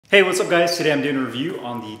Hey, what's up guys? Today I'm doing a review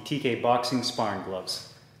on the TK Boxing Sparring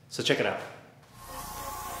Gloves. So check it out.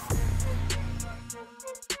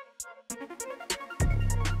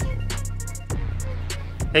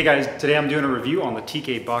 Hey guys, today I'm doing a review on the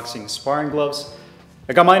TK Boxing Sparring Gloves.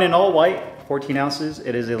 I got mine in all white, 14 ounces.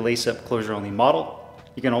 It is a lace-up closure only model.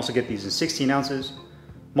 You can also get these in 16 ounces.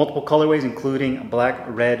 Multiple colorways including black,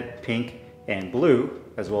 red, pink, and blue,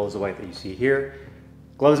 as well as the white that you see here.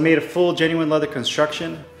 Gloves made of full genuine leather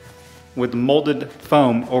construction, with molded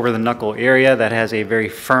foam over the knuckle area that has a very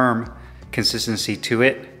firm consistency to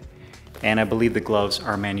it. And I believe the gloves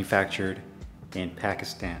are manufactured in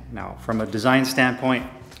Pakistan. Now, from a design standpoint,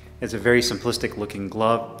 it's a very simplistic looking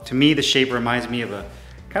glove. To me, the shape reminds me of a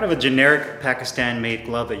kind of a generic Pakistan made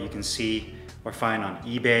glove that you can see or find on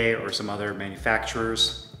eBay or some other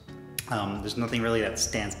manufacturers. There's nothing really that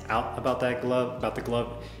stands out about the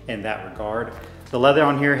glove in that regard. The leather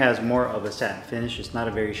on here has more of a satin finish. It's not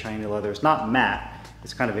a very shiny leather. It's not matte.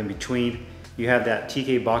 It's kind of in between. You have that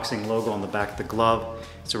TK Boxing logo on the back of the glove.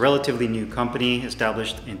 It's a relatively new company,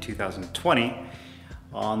 established in 2020.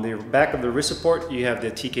 On the back of the wrist support, you have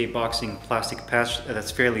the TK Boxing plastic patch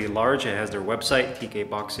that's fairly large. It has their website,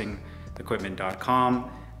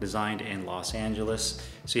 tkboxingequipment.com, designed in Los Angeles.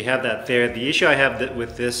 So you have that there. The issue I have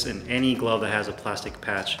with this in any glove that has a plastic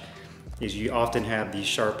patch is you often have these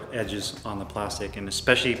sharp edges on the plastic, and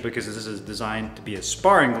especially because this is designed to be a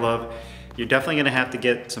sparring glove, you're definitely gonna have to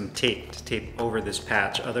get some tape to tape over this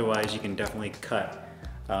patch. Otherwise, you can definitely cut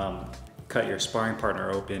your sparring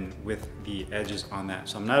partner open with the edges on that.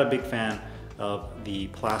 So I'm not a big fan of the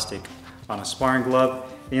plastic on a sparring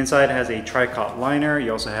glove. The inside has a tricot liner.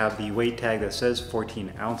 You also have the weight tag that says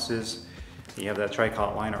 14 ounces. You have that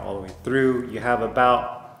tricot liner all the way through. You have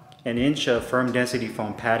about an inch of firm density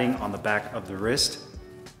foam padding on the back of the wrist.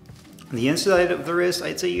 The inside of the wrist,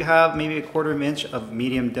 I'd say you have maybe a 1/4 inch of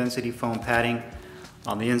medium density foam padding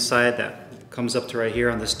on the inside that comes up to right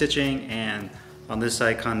here on the stitching, and on this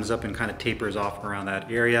side comes up and kind of tapers off around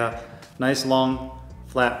that area. Nice long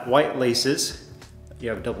flat white laces. You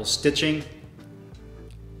have double stitching,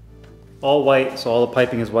 all white, so all the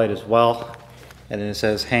piping is white as well. And then it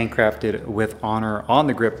says handcrafted with honor on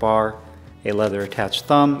the grip bar. A leather attached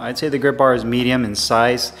thumb. I'd say the grip bar is medium in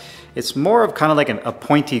size. It's more of kind of like a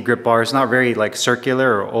pointy grip bar. It's not very like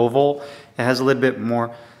circular or oval. It has a little bit more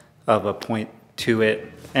of a point to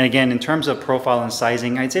it. And again, in terms of profile and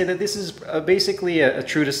sizing, I'd say that this is basically a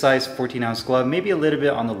true to size 14 ounce glove, maybe a little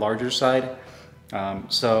bit on the larger side.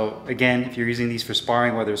 So again, if you're using these for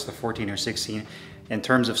sparring, whether it's the 14 or 16, in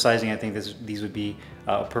terms of sizing, I think these would be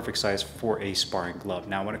a perfect size for a sparring glove.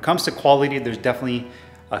 Now, when it comes to quality, there's definitely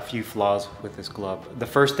a few flaws with this glove. The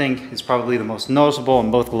first thing is probably the most noticeable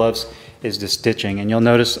in both gloves is the stitching. And you'll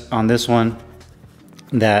notice on this one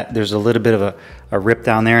that there's a little bit of a rip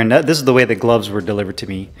down there. And this is the way the gloves were delivered to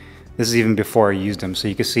me. This is even before I used them. So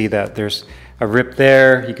you can see that there's a rip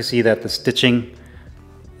there. You can see that the stitching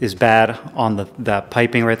is bad on that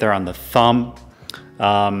piping right there on the thumb.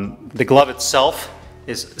 The glove itself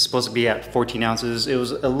is supposed to be at 14 ounces. It was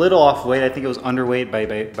a little off weight. I think it was underweight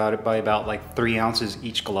by about like 3 ounces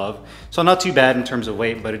each glove. So not too bad in terms of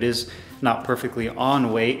weight, but it is not perfectly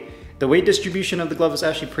on weight. The weight distribution of the glove is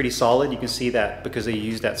actually pretty solid. You can see that because they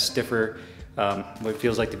use that stiffer, what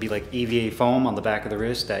feels like to be like EVA foam on the back of the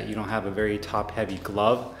wrist, that you don't have a very top heavy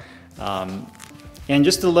glove. And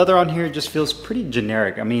just the leather on here just feels pretty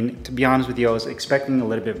generic. I mean, to be honest with you, I was expecting a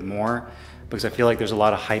little bit more because I feel like there's a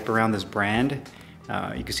lot of hype around this brand.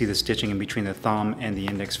 You can see the stitching in between the thumb and the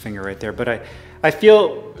index finger right there. But I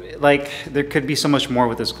feel like there could be so much more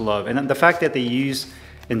with this glove. And the fact that they use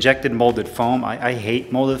injected molded foam, I hate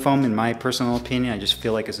molded foam in my personal opinion. I just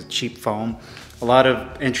feel like it's a cheap foam. A lot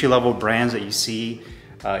of entry-level brands that you see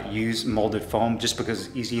use molded foam just because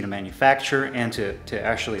it's easy to manufacture and to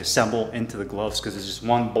actually assemble into the gloves, because it's just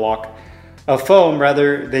one block of foam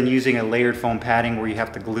rather than using a layered foam padding where you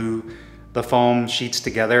have to glue the foam sheets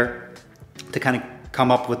together to kind of come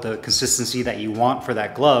up with the consistency that you want for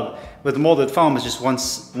that glove. With the molded foam, it's just one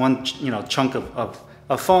chunk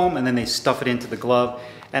of foam, and then they stuff it into the glove.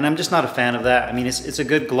 And I'm just not a fan of that. I mean, it's a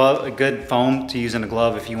good glove, a good foam to use in a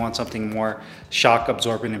glove if you want something more shock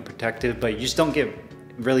absorbent and protective, but you just don't get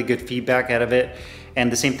really good feedback out of it. And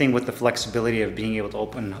the same thing with the flexibility of being able to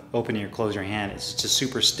open or close your hand. It's just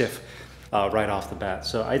super stiff right off the bat.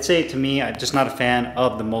 So I'd say, to me, I'm just not a fan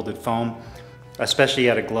of the molded foam, especially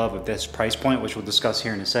at a glove of this price point, which we'll discuss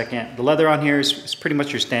here in a second. The leather on here is pretty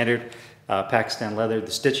much your standard Pakistan leather. The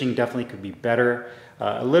stitching definitely could be better.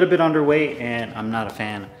 A little bit underweight, and I'm not a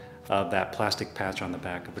fan of that plastic patch on the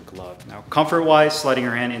back of the glove. Now, comfort-wise, sliding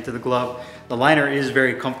your hand into the glove, the liner is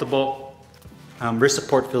very comfortable. Wrist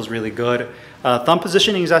support feels really good. Thumb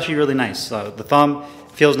positioning is actually really nice. The thumb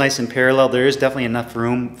feels nice and parallel. There is definitely enough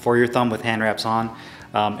room for your thumb with hand wraps on.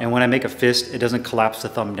 And when I make a fist, it doesn't collapse the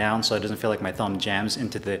thumb down, so it doesn't feel like my thumb jams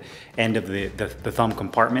into the end of the thumb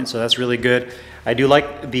compartment, so that's really good. I do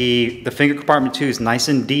like the finger compartment too is nice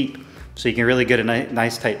and deep, so you can really get a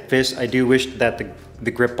nice tight fist. I do wish that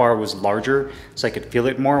the grip bar was larger so I could feel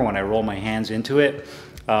it more when I roll my hands into it.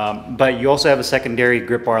 But you also have a secondary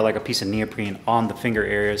grip bar, like a piece of neoprene on the finger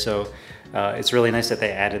area, so it's really nice that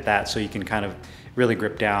they added that so you can kind of really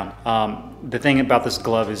grip down. The thing about this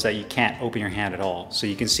glove is that you can't open your hand at all. So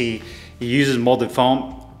you can see it uses molded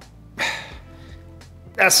foam.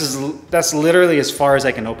 That's literally as far as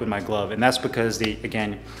I can open my glove, and that's because they,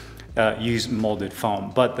 again, use molded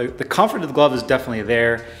foam. But the comfort of the glove is definitely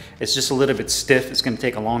there. It's just a little bit stiff. It's gonna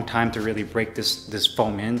take a long time to really break this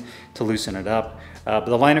foam in to loosen it up. But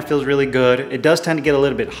the liner feels really good. It does tend to get a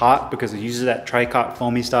little bit hot because it uses that tricot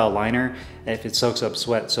foamy style liner if it soaks up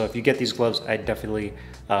sweat. So if you get these gloves, I definitely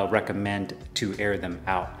recommend to air them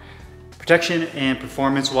out. Protection and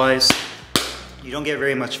performance wise, you don't get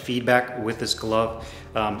very much feedback with this glove.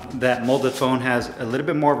 That molded foam has a little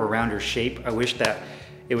bit more of a rounder shape. I wish that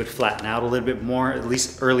it would flatten out a little bit more, at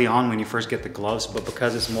least early on when you first get the gloves, but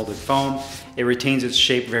because it's molded foam, it retains its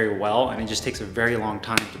shape very well, and it just takes a very long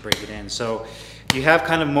time to break it in. So you have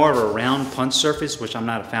kind of more of a round punch surface, which I'm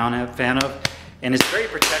not a fan of, and it's very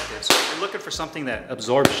protective. So if you're looking for something that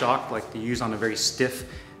absorbs shock, like to use on a very stiff,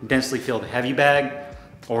 densely filled heavy bag,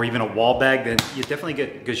 or even a wall bag, then you definitely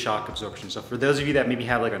get good shock absorption. So for those of you that maybe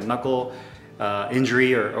have like a knuckle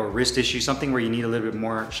injury or wrist issue, something where you need a little bit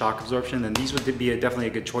more shock absorption, then these would be definitely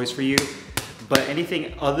a good choice for you. But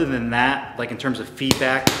anything other than that, like in terms of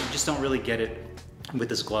feedback, you just don't really get it with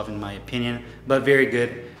this glove in my opinion, but very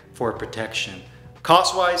good for protection.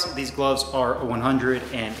 Cost-wise, these gloves are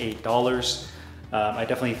 $108. I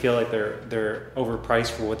definitely feel like they're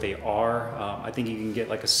overpriced for what they are. I think you can get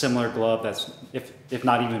like a similar glove that's, if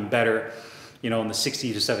not even better, you know, in the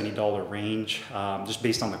 $60 to $70 range, just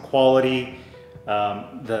based on the quality,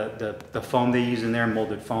 the foam they use in there,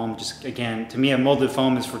 molded foam. Just again, to me, a molded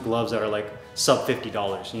foam is for gloves that are like sub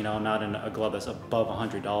 $50, you know, not in a glove that's above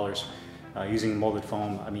 $100. Using molded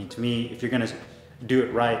foam, I mean, to me, if you're gonna do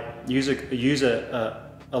it right, use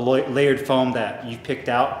a layered foam that you picked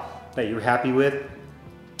out, that you're happy with,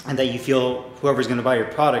 and that you feel whoever's gonna buy your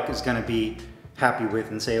product is gonna be happy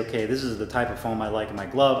with, and say, okay, this is the type of foam I like in my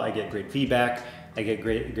glove. I get great feedback, I get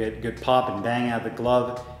good pop and bang out of the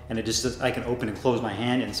glove, and it just, I can open and close my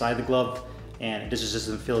hand inside the glove, and this just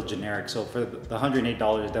doesn't feel generic. So for the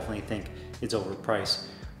 $108, I definitely think it's overpriced.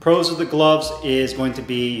 Pros of the gloves is going to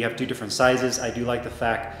be, you have 2 different sizes. I do like the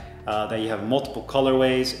fact that you have multiple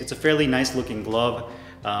colorways. It's a fairly nice looking glove.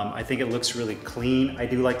 I think it looks really clean. I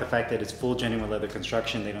do like the fact that it's full genuine leather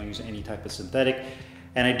construction. They don't use any type of synthetic.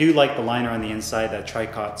 And I do like the liner on the inside, that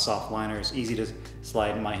tricot soft liner. It's easy to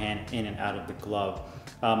slide my hand in and out of the glove.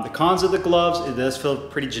 The cons of the gloves, it does feel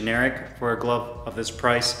pretty generic for a glove of this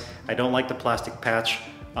price. I don't like the plastic patch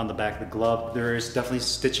on the back of the glove. There is definitely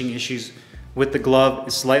stitching issues with the glove.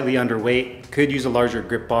 It's slightly underweight, could use a larger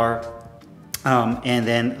grip bar. And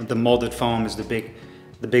then the molded foam is the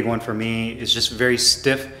big one for me. It's just very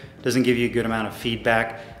stiff, doesn't give you a good amount of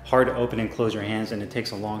feedback, hard to open and close your hands, and it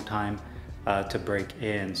takes a long time to break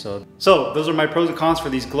in. So those are my pros and cons for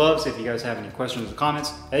these gloves. If you guys have any questions or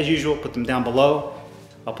comments, as usual, put them down below.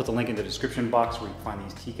 I'll put the link in the description box where you can find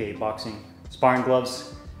these TK Boxing sparring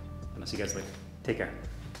gloves. And I'll see you guys later. Take care.